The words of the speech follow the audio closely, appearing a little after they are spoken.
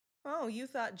Oh, you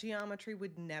thought geometry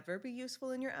would never be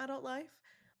useful in your adult life?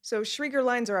 So, schreger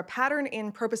lines are a pattern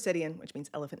in proboscidean, which means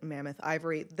elephant and mammoth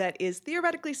ivory, that is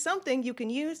theoretically something you can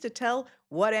use to tell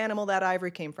what animal that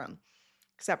ivory came from.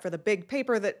 Except for the big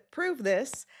paper that proved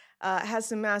this has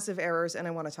some massive errors, and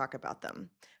I want to talk about them.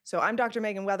 So, I'm Dr.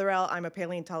 Megan Wetherell. I'm a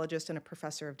paleontologist and a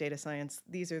professor of data science.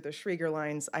 These are the schreger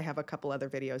lines. I have a couple other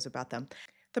videos about them.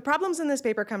 The problems in this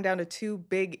paper come down to two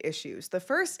big issues. The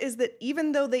first is that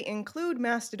even though they include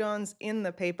mastodons in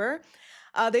the paper,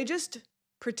 they just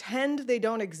pretend they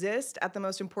don't exist at the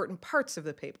most important parts of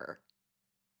the paper.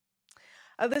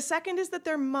 The second is that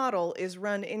their model is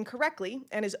run incorrectly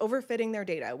and is overfitting their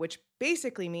data, which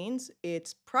basically means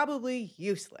it's probably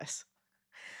useless.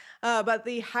 But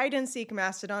the hide and seek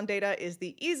mastodon data is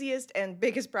the easiest and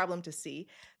biggest problem to see.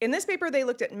 In this paper, they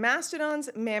looked at mastodons,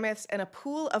 mammoths, and a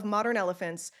pool of modern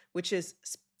elephants, which is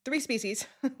three species,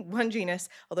 one genus,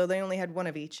 although they only had one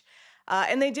of each.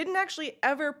 And they didn't actually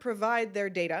ever provide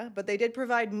their data, but they did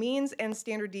provide means and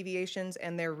standard deviations,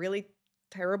 and they're really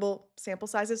terrible sample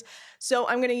sizes. So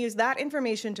I'm going to use that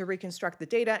information to reconstruct the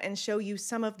data and show you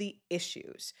some of the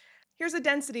issues. Here's a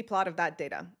density plot of that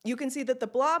data. You can see that the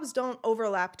blobs don't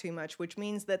overlap too much, which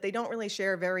means that they don't really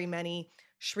share very many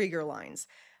schreger lines.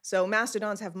 So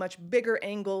mastodons have much bigger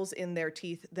angles in their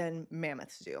teeth than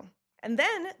mammoths do. And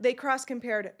then they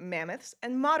cross-compared mammoths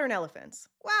and modern elephants.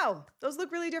 Wow, those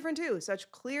look really different too. Such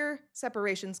clear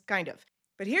separations, kind of.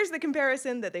 But here's the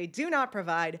comparison that they do not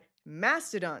provide: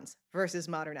 mastodons versus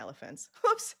modern elephants.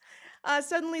 Whoops!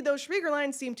 Suddenly those schreger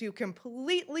lines seem to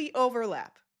completely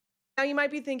overlap. Now, you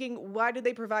might be thinking, why did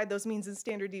they provide those means and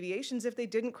standard deviations if they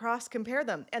didn't cross compare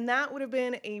them? And that would have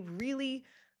been a really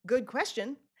good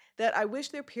question that I wish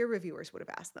their peer reviewers would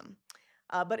have asked them.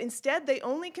 But instead, they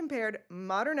only compared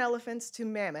modern elephants to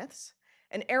mammoths,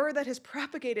 an error that has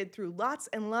propagated through lots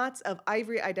and lots of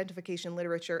ivory identification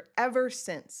literature ever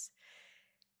since.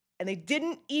 And they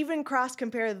didn't even cross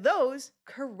compare those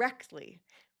correctly,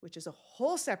 which is a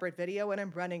whole separate video, and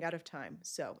I'm running out of time.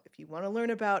 So if you want to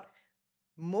learn about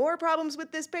more problems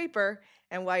with this paper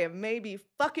and why it may be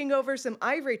fucking over some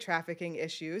ivory trafficking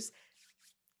issues,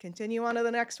 continue on to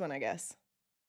the next one, I guess.